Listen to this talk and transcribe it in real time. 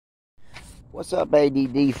What's up,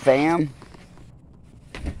 ADD fam?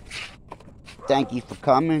 Thank you for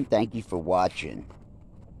coming. Thank you for watching.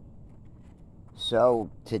 So,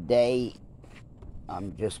 today,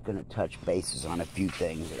 I'm just going to touch bases on a few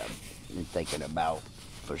things that I've been thinking about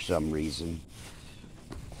for some reason.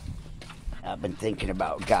 I've been thinking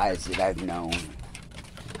about guys that I've known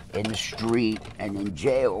in the street and in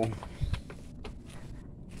jail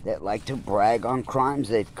that like to brag on crimes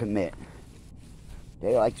they've committed.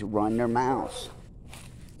 They like to run their mouths.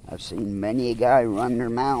 I've seen many a guy run their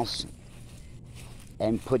mouths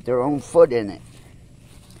and put their own foot in it.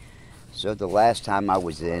 So the last time I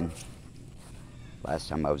was in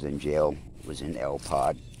jail was in El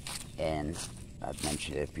Pod, and I've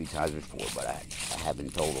mentioned it a few times before, but I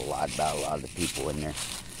haven't told a lot about a lot of the people in there.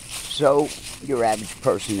 So your average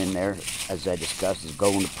person in there, as I discussed, is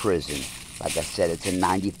going to prison. Like I said, it's a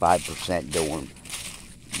 95% dorm.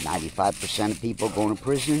 95% of people are going to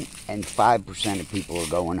prison, and 5% of people are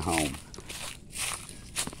going home.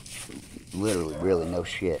 Literally, really, no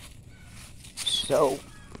shit. So,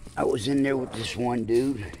 I was in there with this one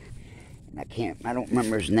dude, and I don't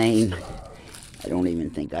remember his name. I don't even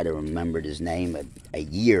think I'd have remembered his name a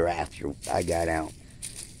year after I got out.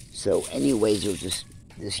 So, anyways, there was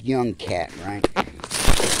this young cat, right?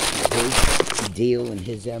 His deal and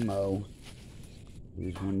his MO, he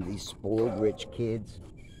was one of these spoiled rich kids.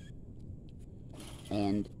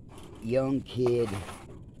 And young kid,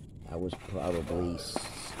 I was probably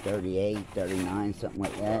 38, 39, something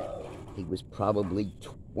like that. He was probably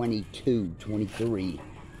 22, 23,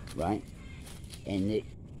 right? And it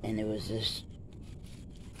was this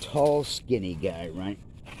tall, skinny guy, right?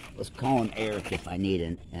 Let's call him Eric if I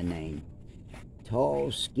need a name. Tall,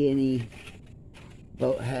 skinny,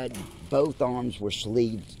 both arms were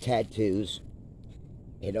sleeved, tattoos.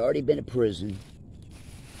 Had already been to prison.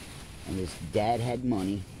 And his dad had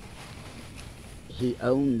money. He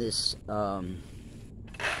owned this,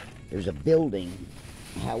 there's a building.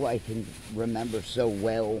 How I can remember so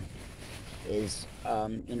well is,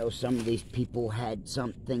 you know, some of these people had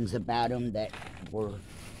some things about them that were,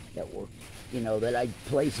 you know,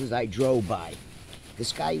 places I drove by.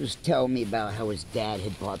 This guy was telling me about how his dad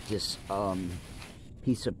had bought this,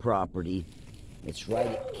 piece of property. It's right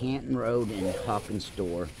at Canton Road and Hawkins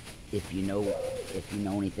Store. If you know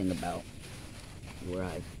anything about where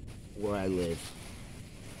I live.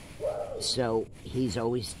 So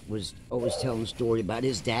was always telling a story about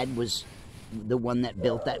his dad was the one that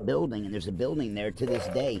built that building, and there's a building there to this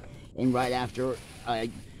day. And right after I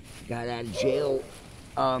got out of jail,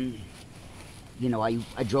 you know, I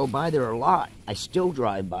drove by there a lot. I still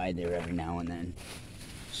drive by there every now and then.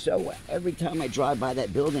 So every time I drive by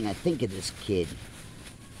that building, I think of this kid.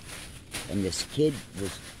 And this kid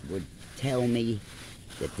would tell me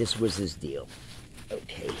that this was his deal.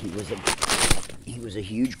 Okay, he was a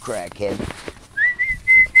huge crackhead.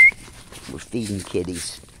 We're feeding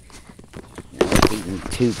kitties. We're feeding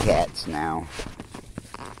two cats now.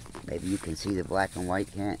 Maybe you can see the black and white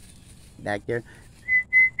cat back there.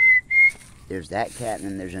 There's that cat, and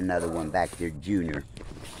then there's another one back there, Junior.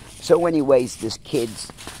 So anyways, this kid's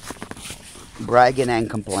bragging and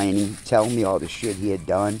complaining, telling me all the shit he had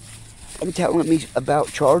done. And telling me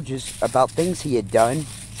about charges, about things he had done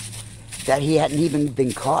that he hadn't even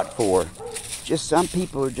been caught for. Just some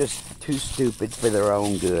people are just too stupid for their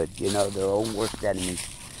own good, you know, their own worst enemies.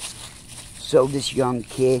 So this young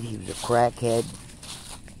kid, he was a crackhead.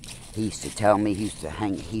 He used to tell me he'd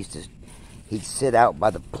sit out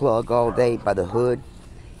by the plug all day, by the hood,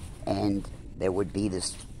 and there would be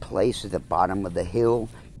this place at the bottom of the hill.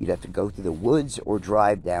 You'd have to go through the woods or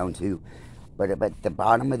drive down to. But at the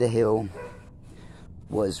bottom of the hill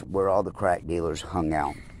was where all the crack dealers hung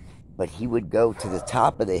out. But he would go to the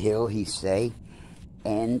top of the hill, he'd say,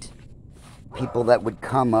 and people that would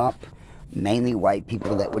come up, mainly white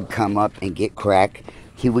people that would come up and get crack,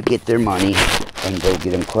 he would get their money and go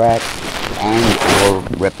get them crack and or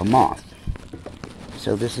rip them off.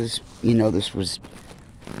 So this is, you know, this was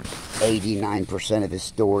 89% of his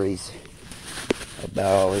stories about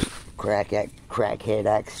all his crackhead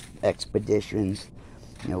expeditions,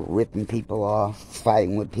 you know, ripping people off,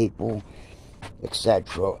 fighting with people,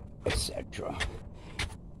 etc., etc.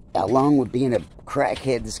 Along with being a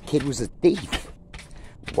crackhead, this kid was a thief.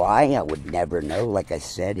 Why? I would never know. Like I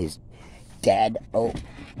said, his dad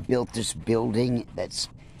built this building that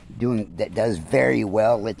does very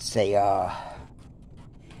well. It's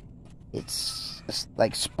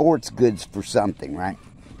like sports goods for something, right?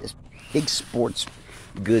 This big sports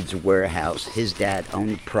goods warehouse. His dad owned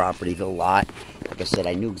the property, the lot. Like I said,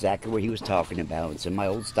 I knew exactly what he was talking about. It's in my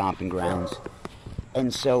old stomping grounds.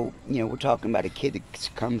 And so, you know, we're talking about a kid that's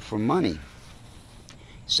come from money.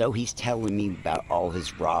 So he's telling me about all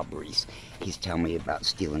his robberies. He's telling me about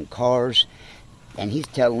stealing cars. And he's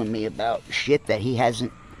telling me about shit that he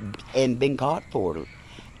hasn't been caught for.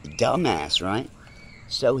 Dumbass, right?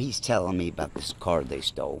 So he's telling me about this car they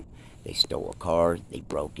stole. They stole a car, they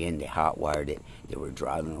broke in, they hotwired it, they were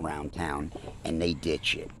driving around town, and they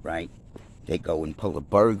ditch it, right? They go and pull a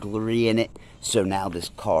burglary in it, so now this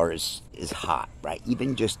car is hot, right?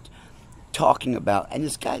 Even just talking about, and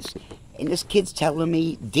this kid's telling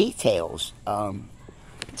me details,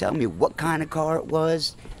 telling me what kind of car it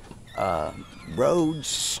was, roads,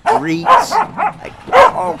 streets, like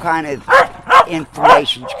all kind of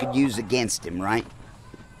information you could use against him, right?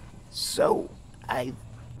 So I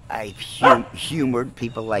humored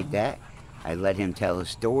people like that. I let him tell his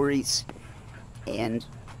stories, and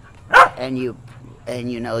you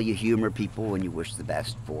know, you humor people when you wish the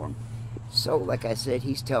best for them. So, like I said,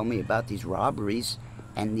 he's telling me about these robberies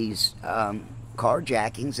and these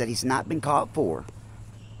carjackings that he's not been caught for.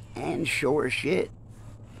 And sure as shit,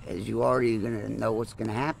 as you already gonna know what's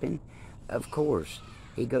gonna happen, of course,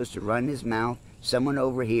 he goes to run his mouth. Someone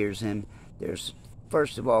overhears him.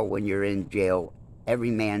 First of all, when you're in jail,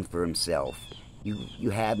 every man for himself.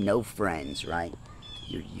 You have no friends, right?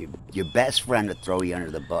 Your best friend to throw you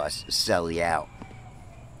under the bus, sell you out.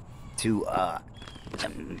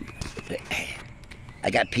 I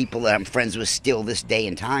got people that I'm friends with still this day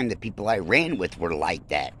and time. The people I ran with were like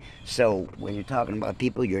that. So when you're talking about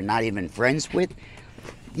people you're not even friends with,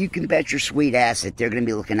 you can bet your sweet ass that they're going to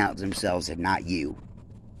be looking out for themselves and not you.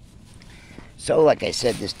 So, like I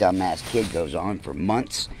said, this dumbass kid goes on for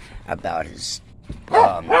months about his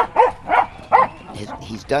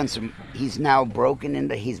he's now broken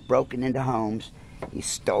into homes. He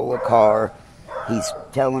stole a car. He's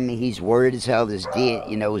telling me he's worried as hell his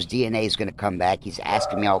DNA is going to come back. He's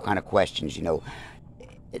asking me all kind of questions, do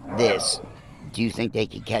you think they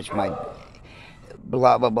could catch my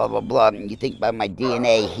blah, blah, blah, blah, blah. And you think by my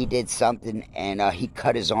DNA, he did something and he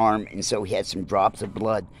cut his arm, and so he had some drops of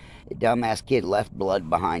blood. The dumbass kid left blood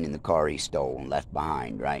behind in the car he stole and left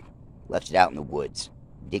behind, right? Left it out in the woods.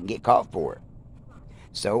 Didn't get caught for it.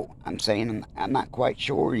 So I'm saying I'm not quite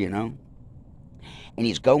sure, And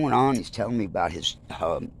he's going on, he's telling me about his,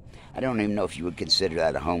 I don't even know if you would consider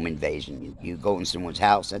that a home invasion. You go in someone's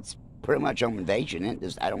house, that's pretty much home invasion.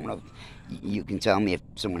 I don't know if you can tell me if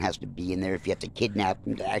someone has to be in there, if you have to kidnap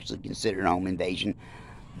them to actually consider it a home invasion.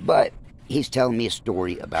 But he's telling me a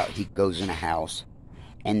story about he goes in a house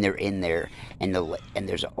and they're in there and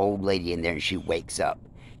there's an old lady in there and she wakes up.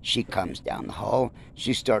 She comes down the hall,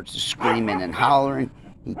 she starts screaming and hollering.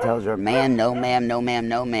 He tells her, "Man, no ma'am, no ma'am,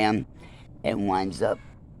 no ma'am," and winds up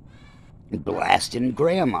blasting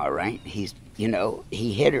Grandma, right? He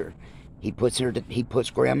hit her. He puts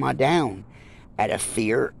Grandma down out of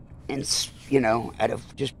fear, and out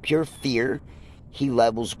of just pure fear, he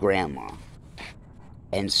levels Grandma.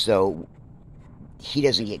 And so he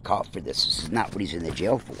doesn't get caught for this. This is not what he's in the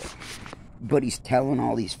jail for. But he's telling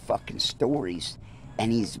all these fucking stories,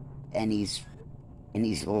 and he's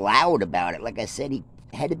loud about it. Like I said, he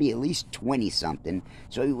had to be at least 20-something.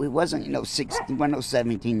 So he wasn't,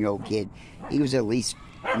 17-year-old kid. He was at least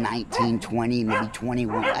 19, 20, maybe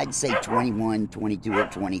 21. I'd say 21, 22, or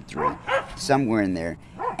 23. Somewhere in there.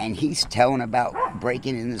 And he's telling about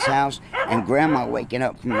breaking in his house and Grandma waking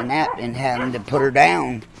up from a nap and having to put her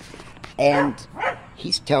down. And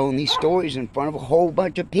he's telling these stories in front of a whole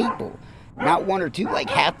bunch of people. Not one or two, like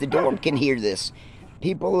half the dorm can hear this.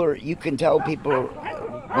 You can tell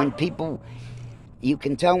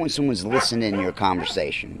when someone's listening to your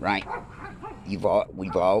conversation, right? We've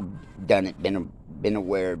all done it, been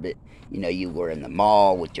aware of it. You were in the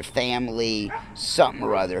mall with your family, something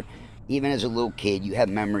or other. Even as a little kid, you have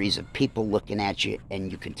memories of people looking at you,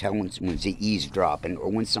 and you can tell when someone's eavesdropping or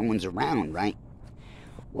when someone's around, right?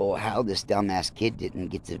 Well, how this dumbass kid didn't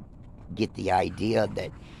get the idea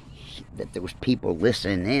that there was people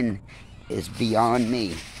listening in is beyond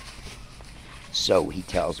me. So he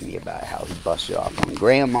tells me about how he busted off on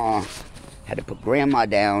Grandma, had to put Grandma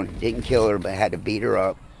down, didn't kill her, but had to beat her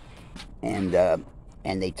up, and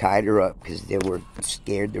they tied her up because they were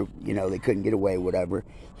scared. They couldn't get away, whatever.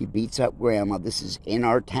 He beats up Grandma. This is in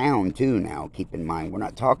our town too. Now, keep in mind, we're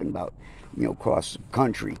not talking about across the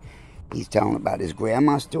country. He's telling about his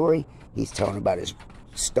grandma story. He's telling about his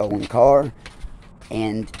stolen car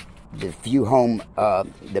and the few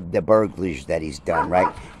the burglaries that he's done,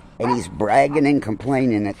 right? And he's bragging and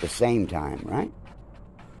complaining at the same time, right?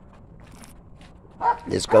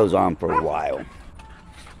 This goes on for a while. It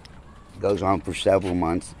goes on for several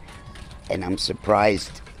months, and I'm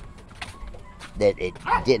surprised that it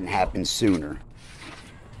didn't happen sooner.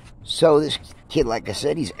 So this kid, like I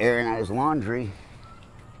said, he's airing out his laundry.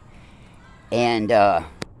 And,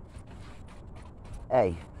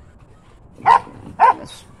 hey,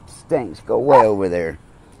 this stinks. Go way over there.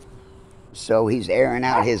 So he's airing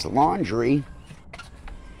out his laundry.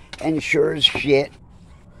 And sure as shit,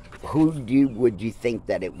 who would you think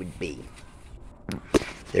that it would be?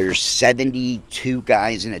 There's 72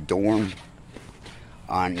 guys in a dorm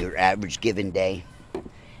on your average given day.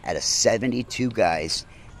 Out of 72 guys,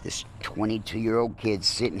 this 22-year-old kid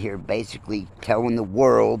sitting here basically telling the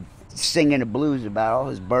world, singing the blues about all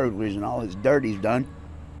his burglaries and all his dirt he's done.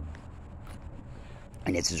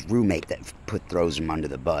 And it's his roommate that throws him under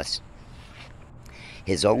the bus.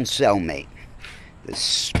 His own cellmate.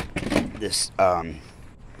 This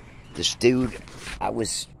dude,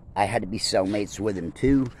 I had to be cellmates with him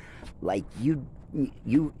too. Like you'd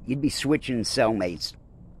be switching cellmates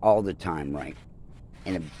all the time, right?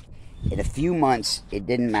 In a few months, it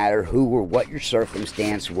didn't matter who or what your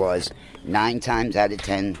circumstance was. 9 times out of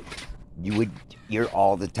 10, you're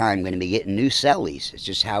all the time going to be getting new cellies. It's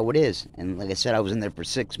just how it is. And like I said, I was in there for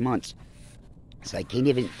 6 months, so I can't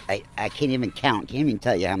even count. Can't even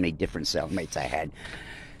tell you how many different cellmates I had.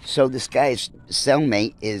 So this guy's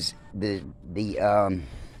cellmate is the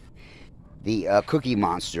Cookie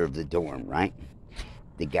Monster of the dorm, right?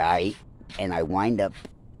 The guy, and I wind up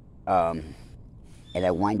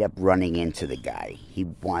running into the guy.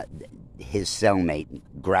 His cellmate,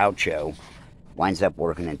 Groucho, winds up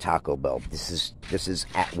working in Taco Bell. This is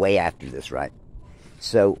way after this, right?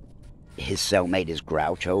 So his cellmate is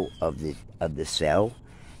Groucho of the cell,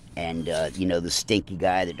 and the stinky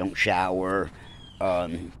guy that don't shower,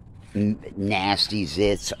 nasty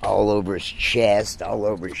zits all over his chest, all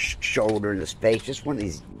over his shoulder and his face. Just one of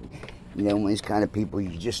these, one of these kind of people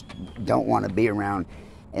you just don't want to be around.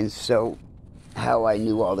 And so, how I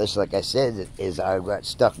knew all this, like I said, is I got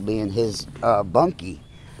stuck being his bunkie.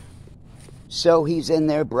 So he's in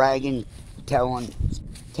there bragging, telling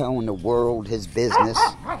the world his business,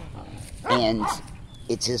 and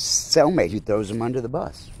it's his cellmate who throws him under the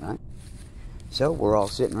bus, right? So we're all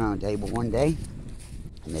sitting around a table one day,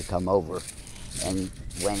 and they come over, and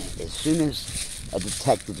as soon as a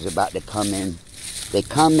detective's about to come in, they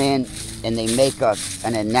come in and they make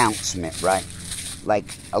an announcement, right? Like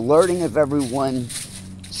alerting of everyone,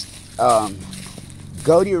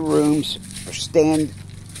 go to your rooms or stand,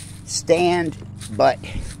 but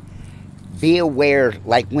be aware,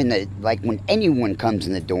 like when anyone comes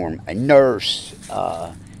in the dorm, a nurse,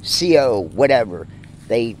 CO, whatever,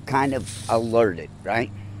 they kind of alert it,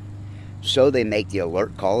 right? So they make the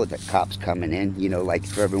alert call that the cops coming in, like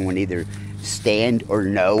for everyone either stand or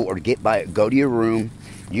no, or go to your room.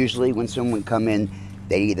 Usually when someone come in,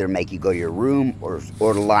 they either make you go to your room or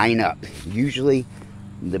line up. Usually,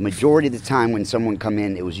 the majority of the time when someone come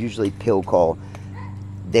in, it was usually pill call.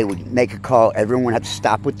 They would make a call, everyone had to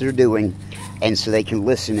stop what they're doing, and so they can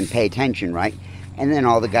listen and pay attention, right? And then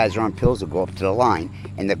all the guys are on pills will go up to the line,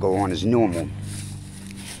 and they'll go on as normal.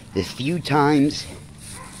 The few times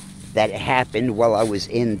that it happened while I was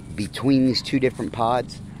in between these two different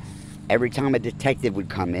pods, every time a detective would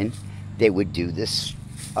come in, they would do this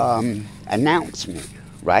announcement,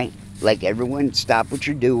 right? Like, everyone stop what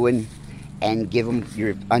you're doing and give them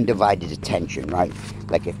your undivided attention, right?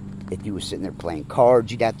 Like if you were sitting there playing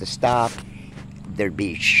cards, you'd have to stop. There'd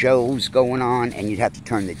be shows going on and you'd have to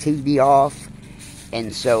turn the TV off.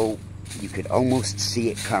 And so you could almost see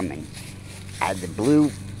it coming. Out of the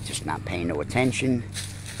blue, just not paying no attention.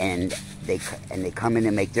 And they come in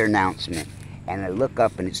and make their announcement. And I look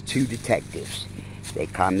up and it's 2 detectives. They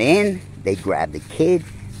come in, they grab the kid,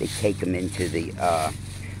 they take him into the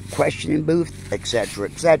questioning booth, etc.,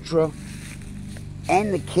 etc.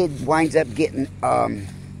 And the kid winds up getting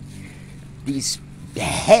these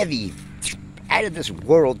heavy, out of this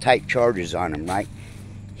world type charges on him, right?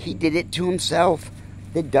 He did it to himself.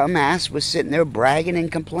 The dumbass was sitting there bragging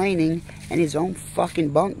and complaining, and his own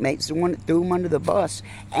fucking bunkmate's the one that threw him under the bus.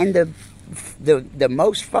 And the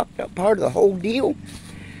most fucked up part of the whole deal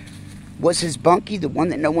was his bunkie, the one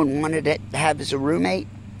that no one wanted to have as a roommate.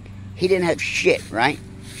 He didn't have shit, right?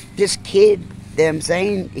 This kid, them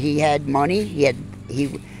saying he had money,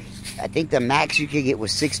 I think the max you could get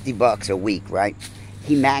was $60 a week, right?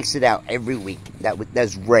 He maxed it out every week.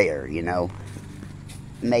 That's rare,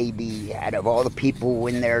 Maybe out of all the people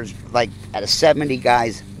in there, like out of 70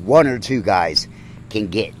 guys, 1 or 2 guys can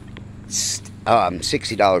get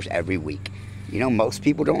 $60 every week. Most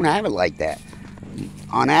people don't have it like that.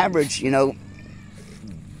 On average, a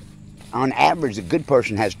good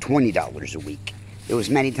person has $20 a week. There was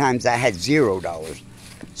many times I had $0.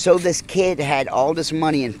 So this kid had all this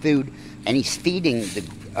money and food, and he's feeding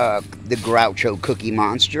the Groucho Cookie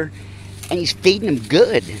Monster, and he's feeding him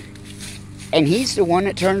good. And he's the one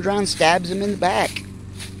that turns around and stabs him in the back.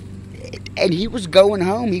 And he was going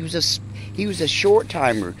home. He was a short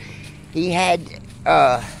timer. He had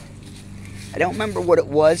I don't remember what it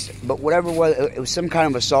was, but whatever it was some kind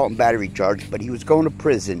of assault and battery charge. But he was going to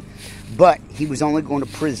prison. But he was only going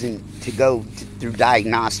to prison to go through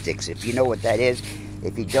diagnostics. If you know what that is.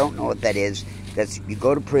 If you don't know what that is, that's you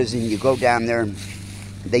go to prison. You go down there.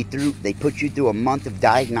 They put you through a month of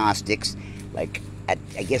diagnostics, like.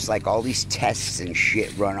 I guess like all these tests and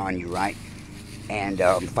shit run on you, right? And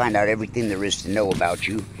find out everything there is to know about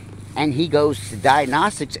you. And he goes to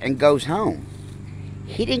diagnostics and goes home.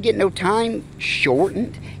 He didn't get no time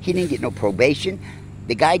shortened. He didn't get no probation.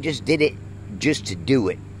 The guy just did it just to do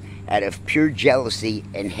it. Out of pure jealousy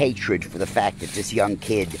and hatred for the fact that this young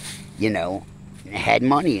kid, you know, had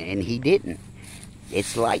money and he didn't.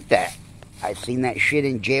 It's like that. I've seen that shit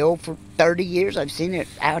in jail for 30 years. I've seen it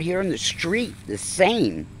out here on the street. The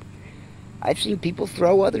same. I've seen people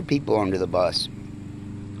throw other people under the bus.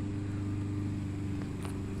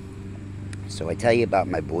 So I tell you about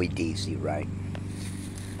my boy DC, right?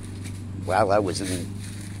 While I was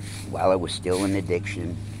still in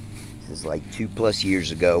addiction, this is like 2+ years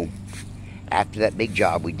ago, after that big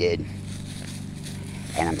job we did,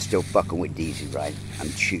 and I'm still fucking with DC, right? I'm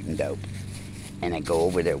shooting dope. And I go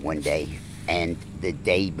over there one day, and the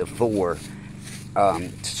day before,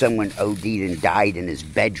 someone OD'd and died in his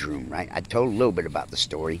bedroom, right? I told a little bit about the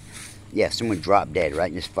story. Yeah, someone dropped dead right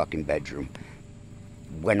in his fucking bedroom.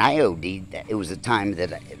 When I OD'd, it was the time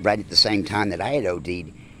that, right at the same time that I had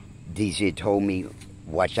OD'd, DC had told me,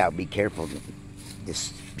 watch out, be careful.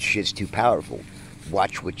 This shit's too powerful.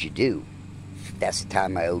 Watch what you do. That's the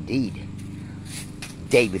time I OD'd.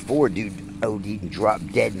 Day before, dude OD'd and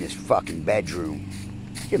dropped dead in his fucking bedroom.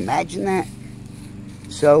 Can you imagine that?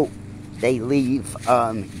 So they leave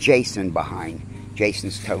Jason behind.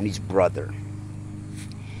 Jason's Tony's brother.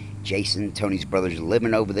 Tony's brother's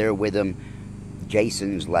living over there with him.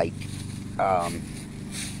 Jason's like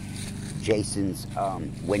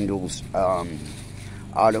Wendell's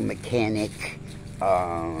auto mechanic,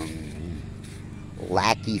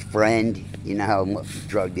 lackey friend. You know how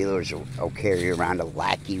drug dealers will carry around a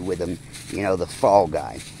lackey with them. You know, the fall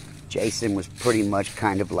guy. Jason was pretty much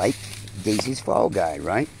kind of like Daisy's fall guy,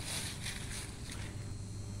 right?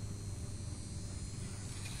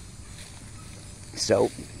 So,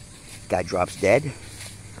 guy drops dead.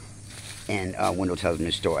 And Wendell tells me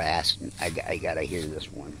the story. I gotta hear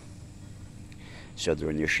this one. So they're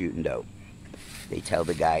in there shooting dope. They tell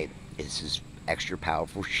the guy, this is extra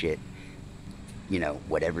powerful shit. You know,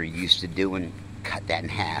 whatever you're used to doing, cut that in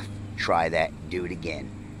half. Try that, do it again.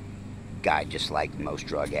 Guy, just like most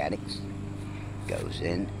drug addicts, goes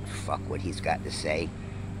in, fuck what he's got to say.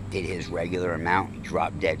 Did his regular amount,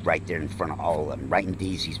 dropped dead right there in front of all of them. Right in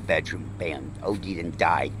Deezy's bedroom. Bam, OD'd and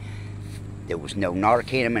died. There was no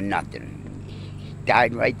Narcan and nothing. He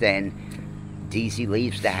died right then. Deezy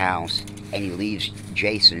leaves the house, and he leaves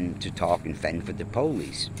Jason to talk and fend for the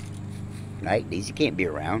police. Right? Deezy can't be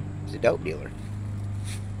around. He's a dope dealer.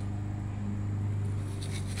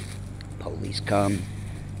 Police come,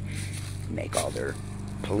 make all their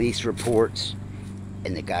police reports,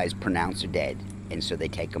 and the guy's pronounced dead. And so they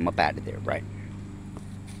take him up out of there, right?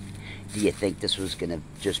 Do you think this was going to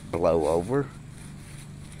just blow over?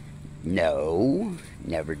 No,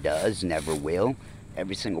 never does, never will.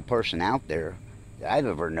 Every single person out there that I've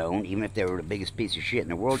ever known, even if they were the biggest piece of shit in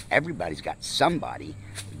the world, everybody's got somebody.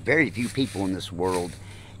 Very few people in this world,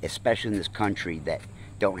 especially in this country, that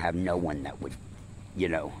don't have no one that would, you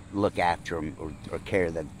know, look after them or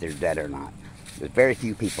care that they're dead or not. There's very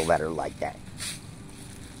few people that are like that.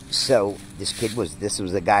 So this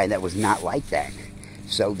was a guy that was not like that.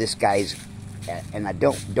 So this guy's, and I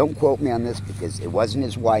don't quote me on this because it wasn't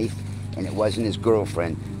his wife and it wasn't his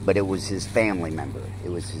girlfriend, but it was his family member. It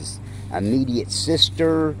was his immediate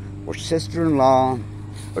sister or sister-in-law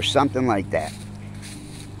or something like that.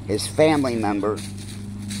 His family member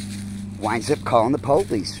winds up calling the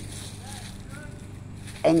police.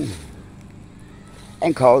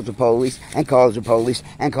 And calls the police, and calls the police,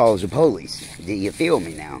 and calls the police. Do you feel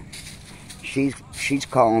me now? She's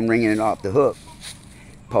calling, ringing it off the hook.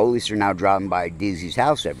 Police are now driving by Deezy's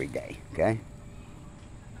house every day, okay?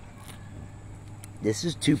 This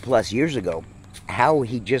is 2+ years ago. How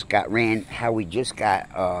he just got raided,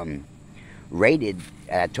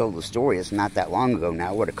 I told the story, it's not that long ago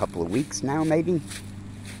now, what, a couple of weeks now, maybe?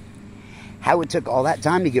 How it took all that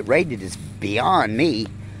time to get raided is beyond me.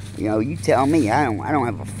 You know, you tell me, I don't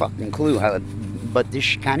have a fucking clue how, but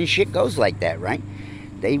this kind of shit goes like that, right?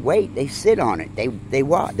 They wait. They sit on it. They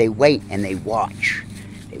watch. They wait and they watch.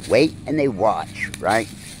 They wait and they watch, right?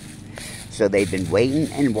 So they've been waiting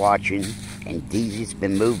and watching, and DZ's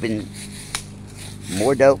been moving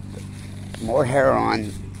more dope, more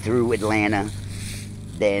heroin through Atlanta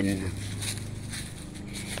than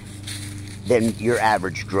your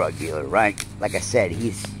average drug dealer, right? Like I said,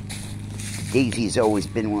 DZ's always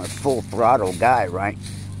been a full throttle guy, right?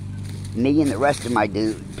 Me and the rest of my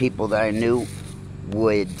people that I knew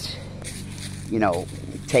would, you know,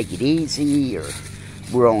 take it easy, or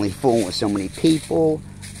we're only fooling with so many people.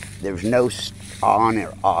 There's no on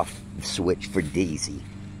or off switch for DZ.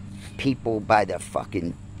 People by the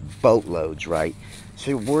fucking boatloads, right?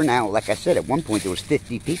 So we're now, like I said, at one point there was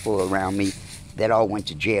 50 people around me that all went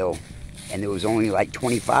to jail, and there was only like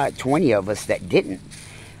 20 of us that didn't.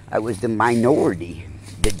 I was the minority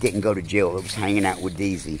that didn't go to jail, that was hanging out with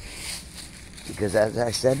DZ. Because as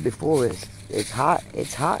I said before, it's hot.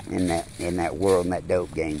 It's hot in that world, in that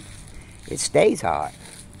dope game. It stays hot.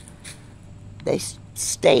 They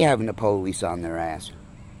stay having the police on their ass.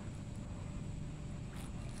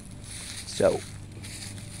 So,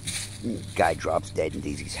 guy drops dead in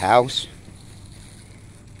DZ's house.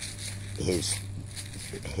 His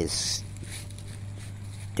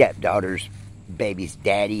stepdaughter's baby's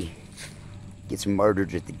daddy gets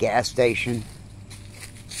murdered at the gas station.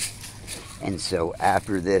 And so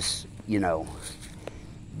after this, you know,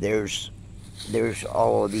 there's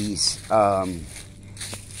all of these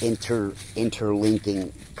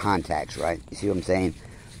interlinking contacts, right? You see what I'm saying?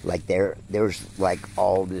 Like there's like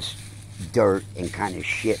all this dirt and kind of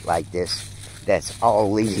shit like this that's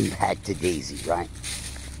all leading back to DZ, right?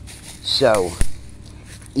 So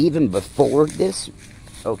even before this,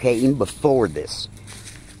 okay, even before this,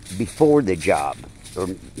 before the job, or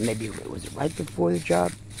maybe was it right before the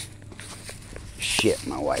job? Shit,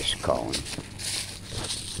 my wife's calling.